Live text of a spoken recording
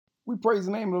We praise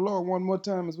the name of the Lord one more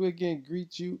time as we again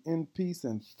greet you in peace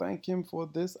and thank Him for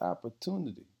this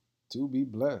opportunity to be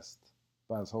blessed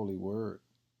by His holy word.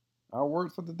 Our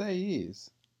word for the day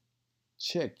is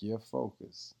check your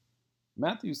focus.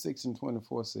 Matthew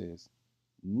 6:24 says,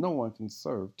 "No one can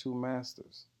serve two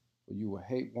masters, for you will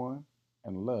hate one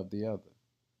and love the other.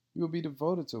 You will be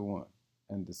devoted to one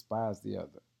and despise the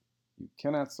other. You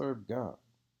cannot serve God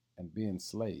and be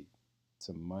enslaved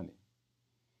to money."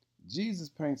 Jesus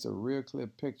paints a real clear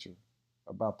picture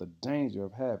about the danger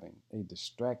of having a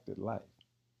distracted life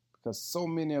because so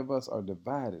many of us are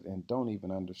divided and don't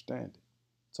even understand it.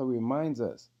 So he reminds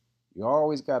us, you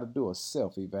always got to do a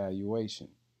self-evaluation.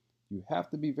 You have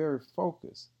to be very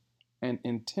focused and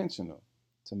intentional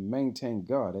to maintain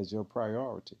God as your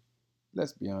priority.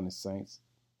 Let's be honest, saints.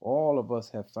 All of us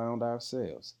have found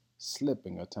ourselves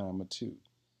slipping a time or two,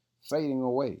 fading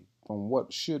away from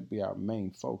what should be our main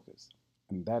focus,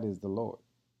 and that is the Lord.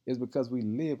 It's because we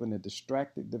live in a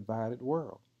distracted, divided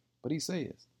world. But he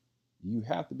says, you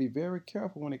have to be very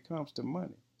careful when it comes to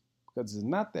money, because it's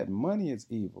not that money is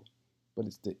evil, but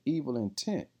it's the evil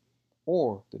intent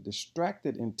or the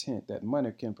distracted intent that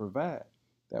money can provide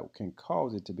that can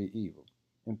cause it to be evil.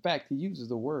 In fact, he uses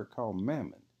the word called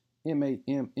mammon, Mammon.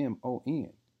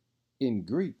 In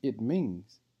Greek, it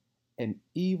means an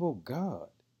evil god.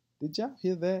 Did y'all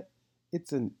hear that?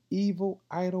 It's an evil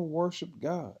idol worship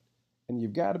god. And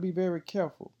you've got to be very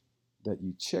careful that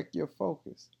you check your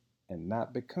focus and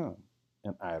not become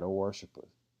an idol worshiper.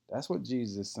 That's what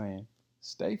Jesus is saying.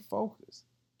 Stay focused.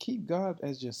 Keep God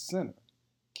as your center.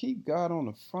 Keep God on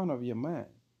the front of your mind.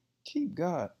 Keep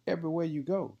God everywhere you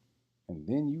go. And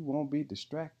then you won't be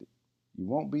distracted. You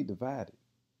won't be divided.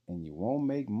 And you won't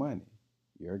make money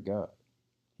your God.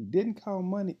 He didn't call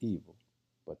money evil,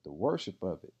 but the worship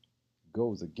of it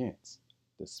goes against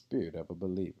the spirit of a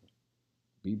believer.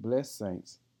 Be blessed,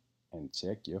 saints, and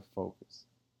check your focus.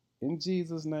 In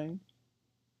Jesus' name,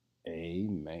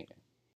 amen.